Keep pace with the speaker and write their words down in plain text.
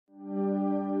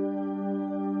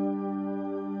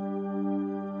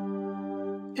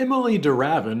Emilie de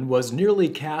Ravin was nearly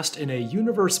cast in a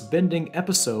universe-bending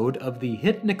episode of the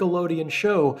hit Nickelodeon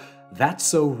show That's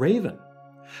So Raven.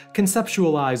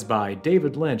 Conceptualized by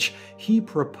David Lynch, he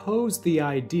proposed the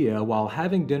idea while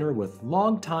having dinner with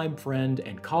longtime friend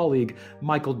and colleague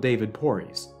Michael David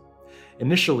Porres.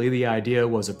 Initially, the idea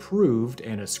was approved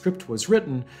and a script was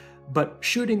written, but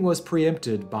shooting was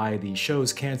preempted by the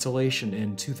show's cancellation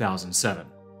in 2007.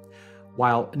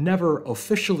 While never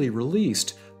officially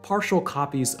released, partial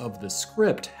copies of the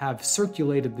script have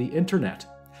circulated the internet.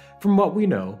 From what we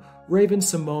know,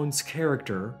 Raven-Symoné's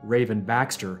character, Raven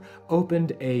Baxter,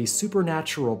 opened a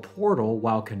supernatural portal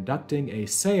while conducting a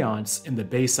seance in the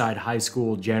Bayside High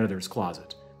School janitor's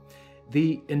closet.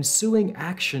 The ensuing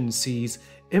action sees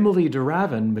Emilie de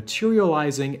Ravin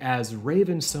materializing as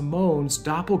Raven-Symoné's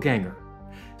doppelganger.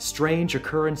 Strange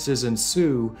occurrences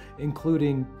ensue,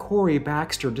 including Corey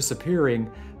Baxter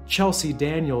disappearing, Chelsea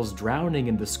Daniels drowning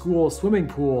in the school swimming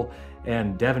pool,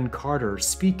 and Devin Carter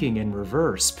speaking in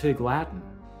reverse Pig Latin.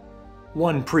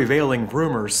 One prevailing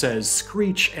rumor says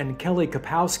Screech and Kelly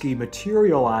Kapowski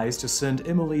materialized to send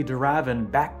Emilie de Ravin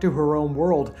back to her own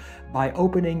world by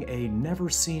opening a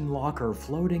never-seen locker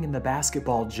floating in the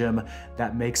basketball gym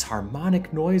that makes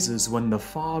harmonic noises when the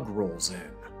fog rolls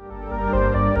in.